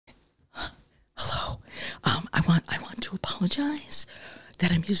apologize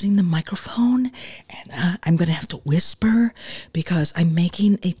that I'm using the microphone, and I'm going to have to whisper because I'm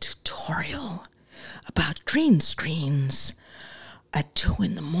making a tutorial about green screens at 2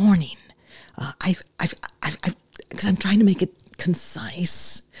 in the morning. Because I'm trying to make it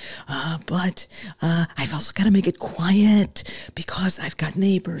concise, but I've also got to make it quiet because I've got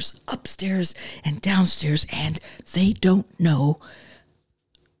neighbors upstairs and downstairs, and they don't know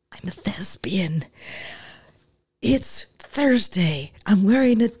I'm a thespian. It's Thursday. I'm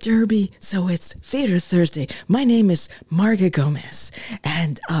wearing a derby, so it's Theater Thursday. My name is Marga Gomez,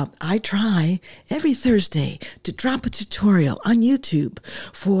 and I try every Thursday to drop a tutorial on YouTube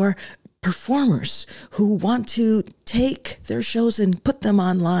for performers who want to take their shows and put them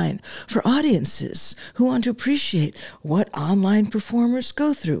online, for audiences who want to appreciate what online performers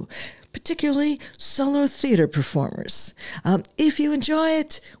go through, particularly solo theater performers. If you enjoy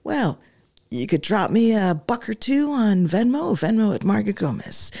it, well, you could drop me a buck or two on Venmo at Marga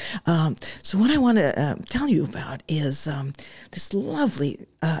Gomez. So what I want to tell you about is this lovely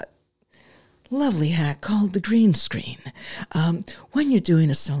hack called the green screen. When you're doing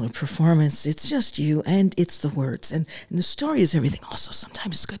a solo performance, it's just you and it's the words. And the story is everything. Also,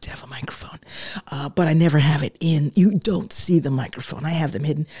 sometimes it's good to have a microphone. But I never have it in. You don't see the microphone. I have them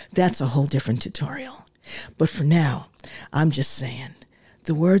hidden. That's a whole different tutorial. But for now, I'm just saying,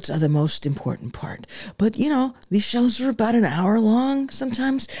 the words are the most important part. But, you know, these shows are about an hour long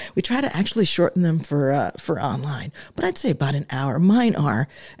sometimes. We try to actually shorten them for online. But I'd say about an hour. Mine are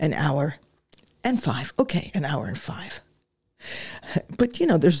an hour and 5. Okay, an hour and 5. But, you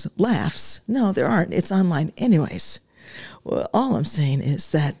know, there's laughs. No, there aren't. It's online anyways. Well, all I'm saying is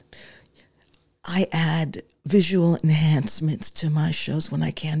that I add visual enhancements to my shows when I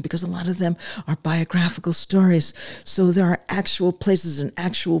can, because a lot of them are biographical stories. So there are actual places and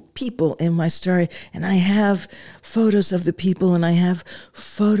actual people in my story. And I have photos of the people, and I have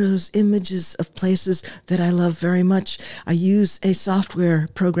images of places that I love very much. I use a software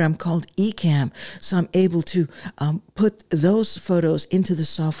program called Ecamm. So I'm able to put those photos into the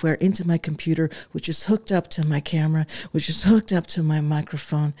software, into my computer, which is hooked up to my camera, which is hooked up to my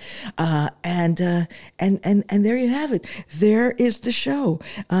microphone. And there you have it. There is the show.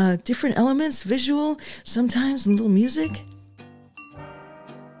 Different elements, visual, sometimes a little music.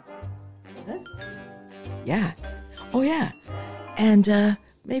 Huh? Yeah. Oh, yeah. And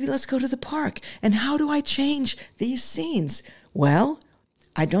maybe let's go to the park. And how do I change these scenes? Well,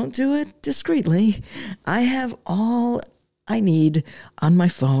 I don't do it discreetly. I have all I need on my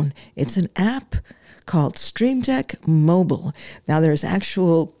phone. It's an app called Stream Deck Mobile. Now, there's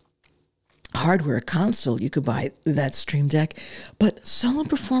actual hardware console you could buy that Stream Deck, but solo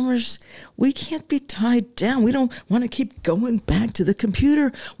performers, we can't be tied down. We don't want to keep going back to the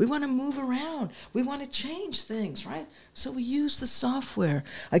computer. We want to move around. We want to change things, right? So we use the software.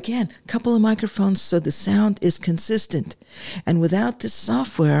 Again, a couple of microphones so the sound is consistent. And without this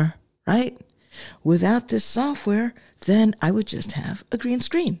software, right? Without this software, then I would just have a green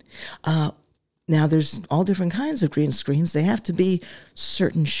screen. Now, there's all different kinds of green screens. They have to be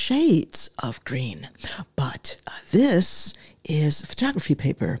certain shades of green. But this is photography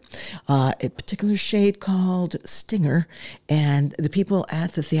paper, a particular shade called Stinger. And the people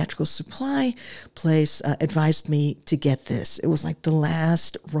at the theatrical supply place advised me to get this. It was like the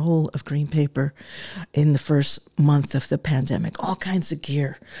last roll of green paper in the first month of the pandemic. All kinds of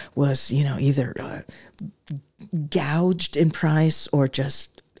gear was, you know, either gouged in price or just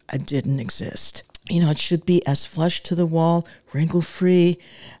didn't exist. You know, it should be as flush to the wall, wrinkle-free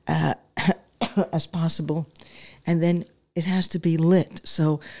as possible. And then it has to be lit.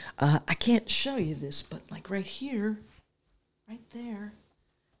 So I can't show you this, but like right here, right there.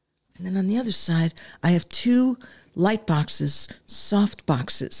 And then on the other side, I have 2 light boxes, soft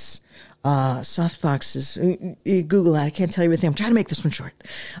boxes. You Google that. I can't tell you everything. I'm trying to make this one short.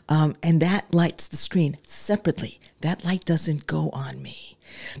 And that lights the screen separately. That light doesn't go on me.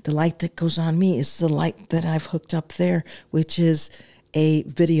 The light that goes on me is the light that I've hooked up there, which is a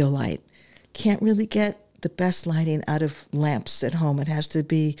video light. Can't really get the best lighting out of lamps at home. It has to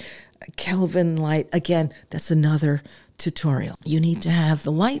be a Kelvin light. Again, that's another tutorial. You need to have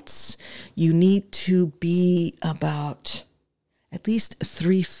the lights. You need to be about at least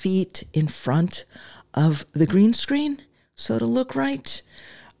 3 feet in front of the green screen, so it'll look right.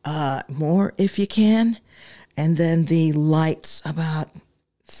 More if you can. And then the lights about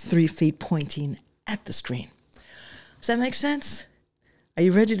 3 feet pointing at the screen. Does that make sense? Are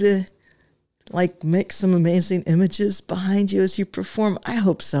you ready to like make some amazing images behind you as you perform? I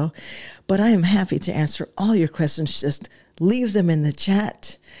hope so. But I am happy to answer all your questions. Just leave them in the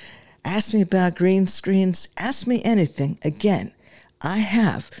chat. Ask me about green screens. Ask me anything. Again, I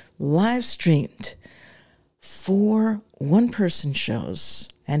have live streamed 4 one-person shows,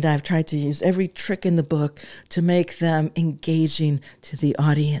 and I've tried to use every trick in the book to make them engaging to the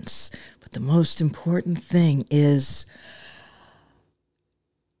audience. But the most important thing is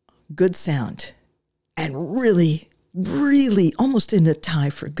good sound. And really, really almost in a tie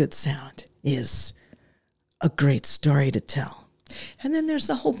for good sound is a great story to tell. And then there's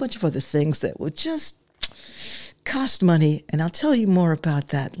a whole bunch of other things that will just cost money, and I'll tell you more about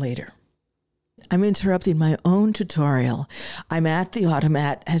that later. I'm interrupting my own tutorial. I'm at the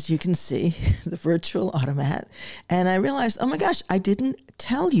automat, as you can see, the virtual automat, and I realized, oh my gosh, I didn't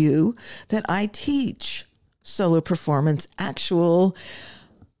tell you that I teach solo performance, actual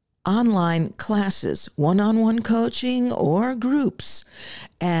online classes, one-on-one coaching or groups.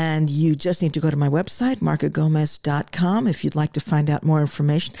 And you just need to go to my website, margagomez.com, if you'd like to find out more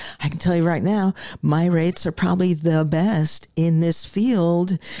information. I can tell you right now, my rates are probably the best in this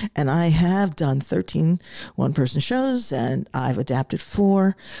field. And I have done 13 one-person shows, and I've adapted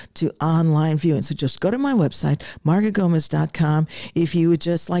 4 to online viewing. So just go to my website, margagomez.com. If you would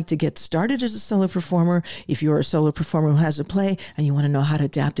just like to get started as a solo performer, if you're a solo performer who has a play and you want to know how to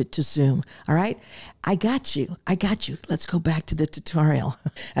adapt it to Zoom, all right? I got you. Let's go back to the tutorial.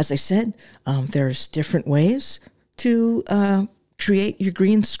 As I said, there's different ways to create your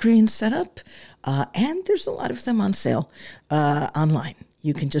green screen setup, and there's a lot of them on sale online.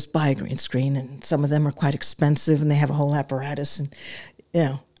 You can just buy a green screen, and some of them are quite expensive, and they have a whole apparatus,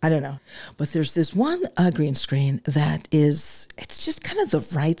 and I don't know. But there's this one green screen that it's just kind of the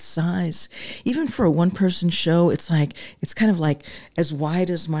right size. Even for a one-person show, it's kind of like as wide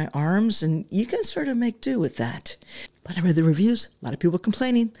as my arms, and you can sort of make do with that. But I read the reviews, a lot of people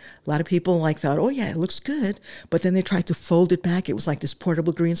complaining. A lot of people thought, oh yeah, it looks good. But then they tried to fold it back. It was like this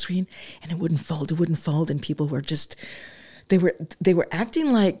portable green screen, and it wouldn't fold, and people were just, they were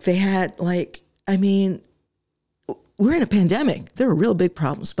acting like they had we're in a pandemic. There are real big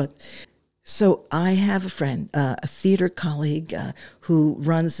problems. But so I have a friend, a theater colleague who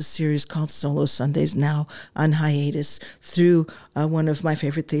runs a series called Solo Sundays, now on hiatus, through one of my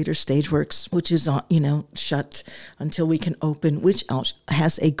favorite theaters, Stageworks, which is shut until we can open, which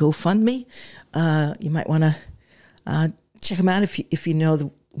has a GoFundMe. You might want to check them out if you know the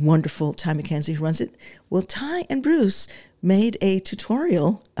wonderful Ty McKenzie who runs it. Well, Ty and Bruce made a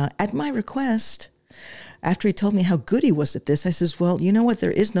tutorial at my request. After he told me how good he was at this, I says, well, you know what?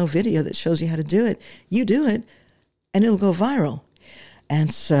 There is no video that shows you how to do it. You do it, and it'll go viral.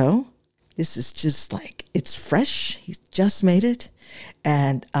 And so this is just it's fresh. He's just made it.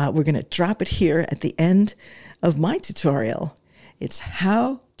 And we're going to drop it here at the end of my tutorial. It's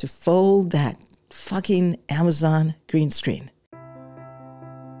how to fold that fucking Amazon green screen.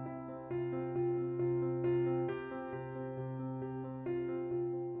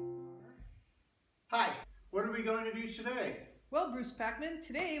 Hi, what are we going to do today? Well, Bruce Packman,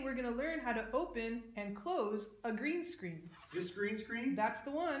 today we're going to learn how to open and close a green screen. This green screen? That's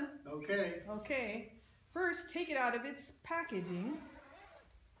the one. Okay. Okay. First, take it out of its packaging.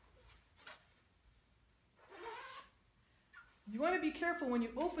 You want to be careful when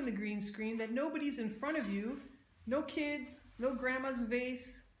you open the green screen that nobody's in front of you, no kids, no grandma's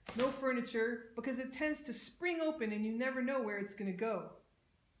vase, no furniture, because it tends to spring open and you never know where it's going to go.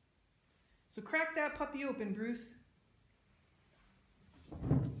 So crack that puppy open, Bruce.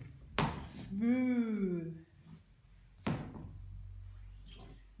 Smooth.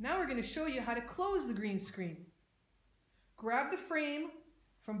 Now we're going to show you how to close the green screen. Grab the frame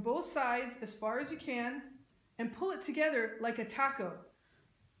from both sides as far as you can and pull it together like a taco.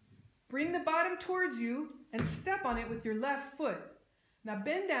 Bring the bottom towards you and step on it with your left foot. Now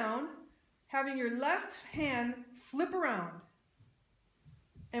bend down, having your left hand flip around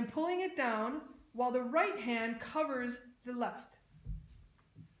and pulling it down while the right hand covers the left.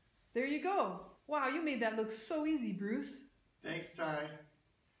 There you go. Wow, you made that look so easy, Bruce. Thanks, Ty.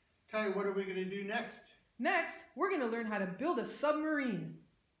 Ty, what are we going to do next? Next, we're going to learn how to build a submarine.